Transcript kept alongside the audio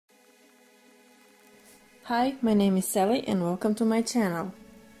Hi, my name is Sally and welcome to my channel.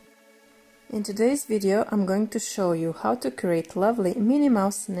 In today's video I'm going to show you how to create lovely Minnie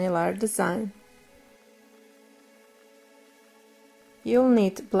Mouse nail art design. You'll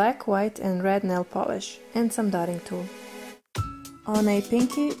need black, white and red nail polish and some dotting tool. On a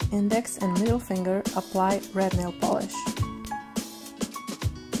pinky, index and middle finger apply red nail polish.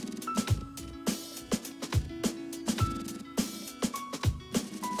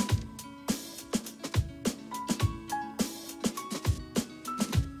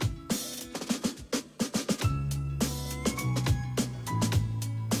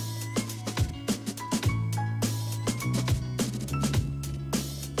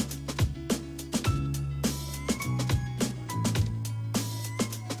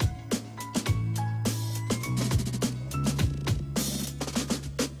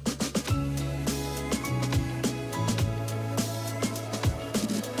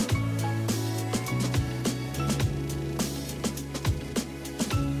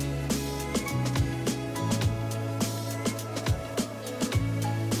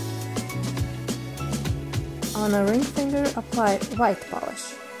 On a ring finger, apply white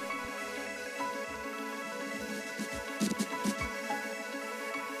polish.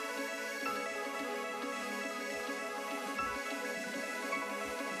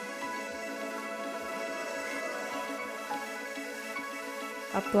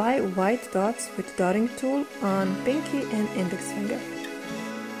 Apply white dots with dotting tool on pinky and index finger.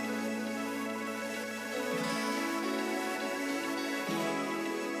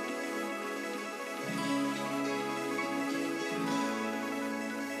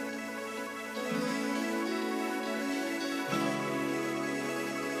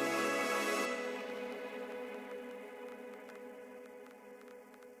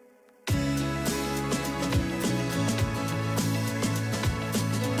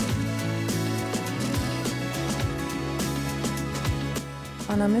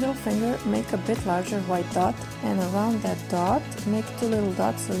 On a middle finger, make a bit larger white dot, and around that dot, make two little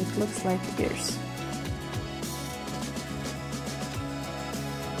dots so it looks like ears.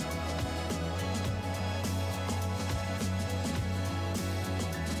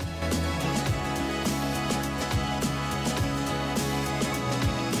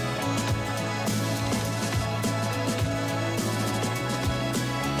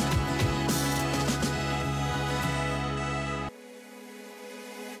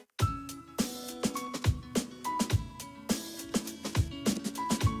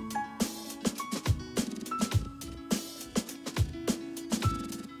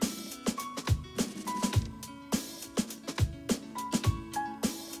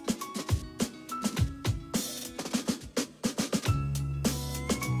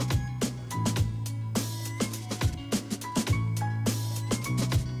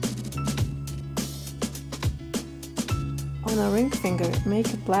 On a ring finger,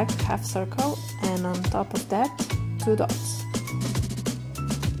 make a black half circle and on top of that, two dots.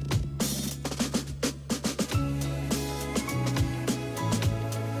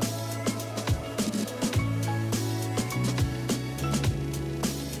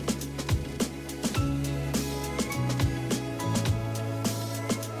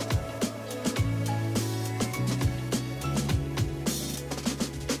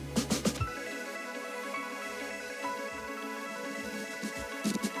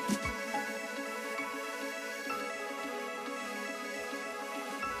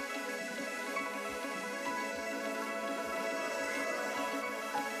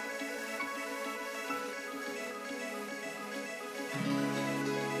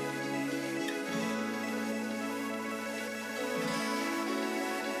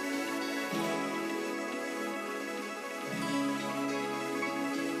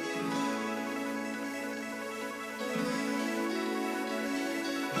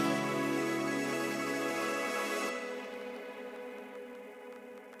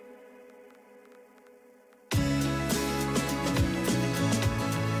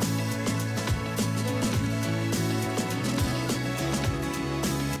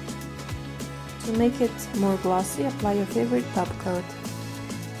 To make it more glossy, apply your favorite top coat.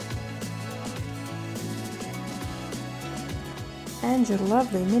 And your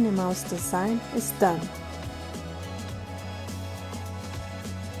lovely Minnie Mouse design is done.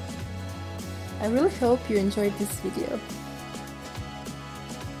 I really hope you enjoyed this video.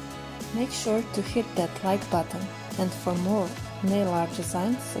 Make sure to hit that like button, and for more nail art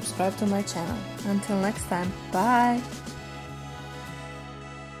designs, subscribe to my channel. Until next time, bye!